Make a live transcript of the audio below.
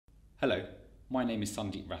Hello, my name is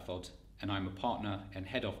Sandeep Rathod and I'm a partner and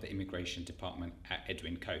head of the immigration department at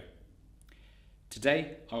Edwin Co.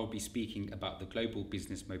 Today I will be speaking about the Global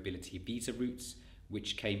Business Mobility Visa Routes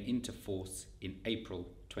which came into force in April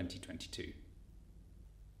 2022.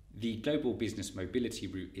 The Global Business Mobility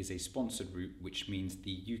Route is a sponsored route, which means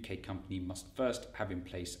the UK company must first have in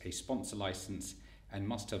place a sponsor license and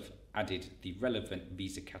must have added the relevant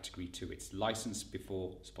visa category to its license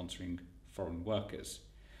before sponsoring foreign workers.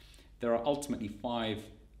 There are ultimately five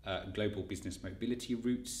global business mobility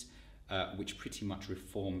routes which pretty much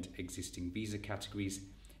reformed existing visa categories,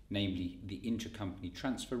 namely the intercompany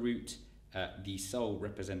transfer route, the sole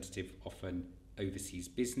representative of an overseas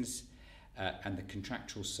business, and the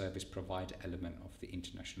contractual service provider element of the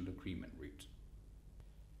international agreement route.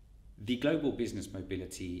 The Global Business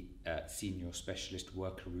Mobility Senior Specialist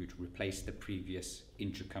Worker route replaced the previous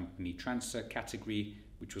intercompany transfer category,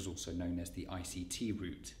 which was also known as the ICT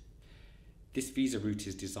route. This visa route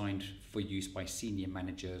is designed for use by senior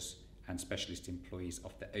managers and specialist employees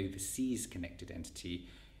of the overseas connected entity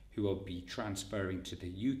who will be transferring to the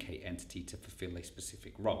UK entity to fulfill a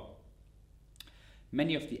specific role.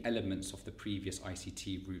 Many of the elements of the previous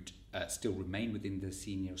ICT route still remain within the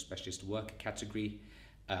senior specialist worker category.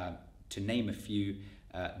 To name a few,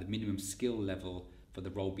 the minimum skill level for the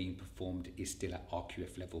role being performed is still at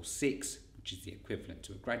RQF level 6, which is the equivalent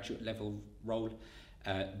to a graduate level role.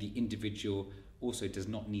 The individual also does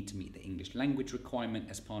not need to meet the English language requirement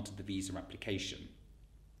as part of the visa application.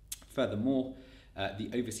 Furthermore, the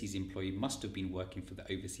overseas employee must have been working for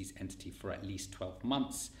the overseas entity for at least 12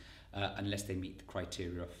 months unless they meet the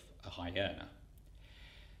criteria of a high earner.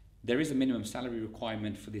 There is a minimum salary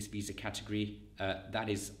requirement for this visa category, that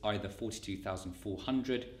is either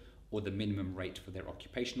 $42,400 or the minimum rate for their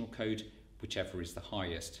occupational code, whichever is the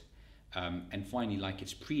highest. And finally, like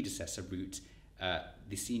its predecessor route,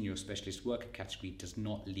 the senior specialist worker category does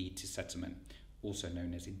not lead to settlement, also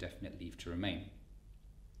known as indefinite leave to remain.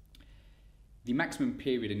 The maximum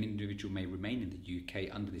period an individual may remain in the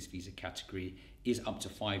UK under this visa category is up to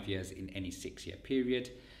 5 years in any 6-year period,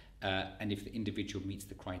 and if the individual meets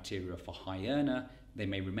the criteria for high earner, they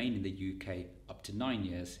may remain in the UK up to 9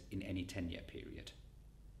 years in any 10-year period.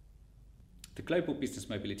 The Global Business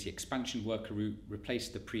Mobility Expansion Worker route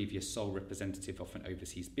replaced the previous sole representative of an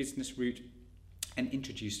overseas business route and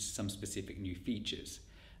introduced some specific new features.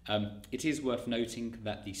 It is worth noting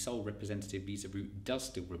that the sole representative visa route does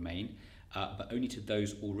still remain, but only to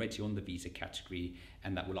those already on the visa category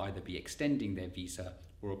and that will either be extending their visa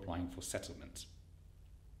or applying for settlement.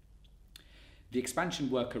 The expansion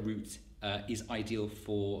worker route is ideal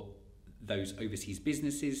for those overseas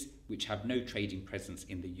businesses which have no trading presence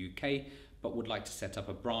in the UK but would like to set up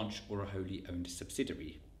a branch or a wholly owned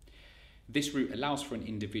subsidiary. This route allows for an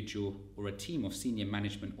individual or a team of senior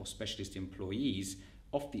management or specialist employees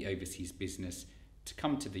of the overseas business to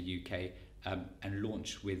come to the UK and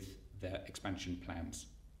launch with their expansion plans.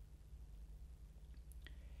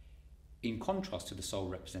 In contrast to the sole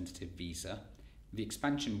representative visa, the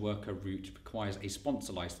expansion worker route requires a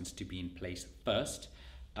sponsor license to be in place first,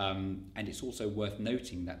 and it's also worth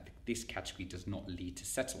noting that this category does not lead to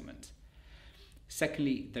settlement.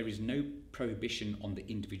 Secondly, there is no prohibition on the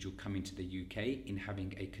individual coming to the UK in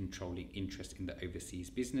having a controlling interest in the overseas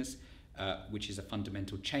business, which is a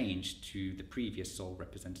fundamental change to the previous sole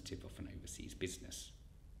representative of an overseas business.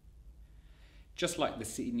 Just like the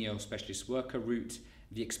senior specialist worker route,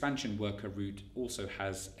 the expansion worker route also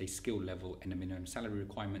has a skill level and a minimum salary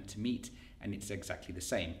requirement to meet, and it's exactly the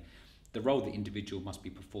same. The role the individual must be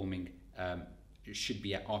performing should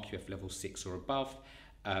be at RQF level 6 or above,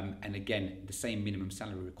 and again, the same minimum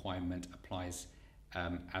salary requirement applies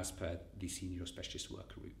as per the senior specialist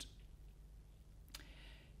worker route.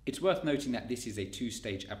 It's worth noting that this is a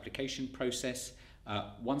two-stage application process.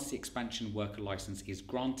 Once the expansion worker license is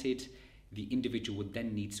granted, the individual would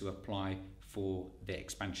then need to apply for their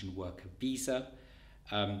expansion worker visa.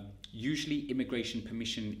 Usually immigration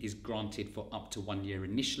permission is granted for up to 1 year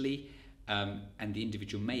initially, and the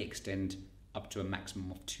individual may extend up to a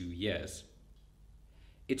maximum of 2 years.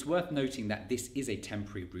 It's worth noting that this is a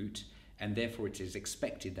temporary route, and therefore it is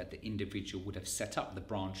expected that the individual would have set up the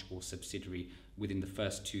branch or subsidiary within the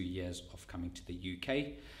first 2 years of coming to the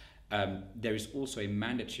UK. There is also a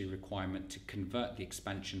mandatory requirement to convert the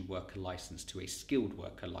expansion worker license to a skilled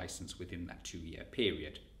worker license within that 2-year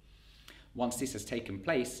period. Once this has taken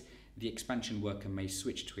place, the expansion worker may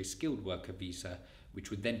switch to a skilled worker visa, which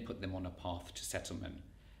would then put them on a path to settlement.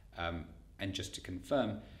 And just to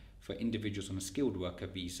confirm, for individuals on a skilled worker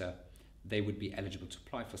visa, they would be eligible to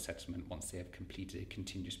apply for settlement once they have completed a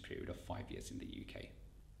continuous period of 5 years in the UK.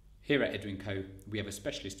 Here at Edwin Co, we have a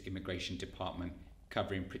specialist immigration department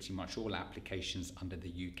covering pretty much all applications under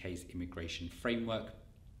the UK's immigration framework.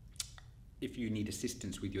 If you need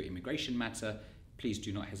assistance with your immigration matter, please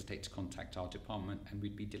do not hesitate to contact our department and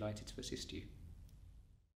we'd be delighted to assist you.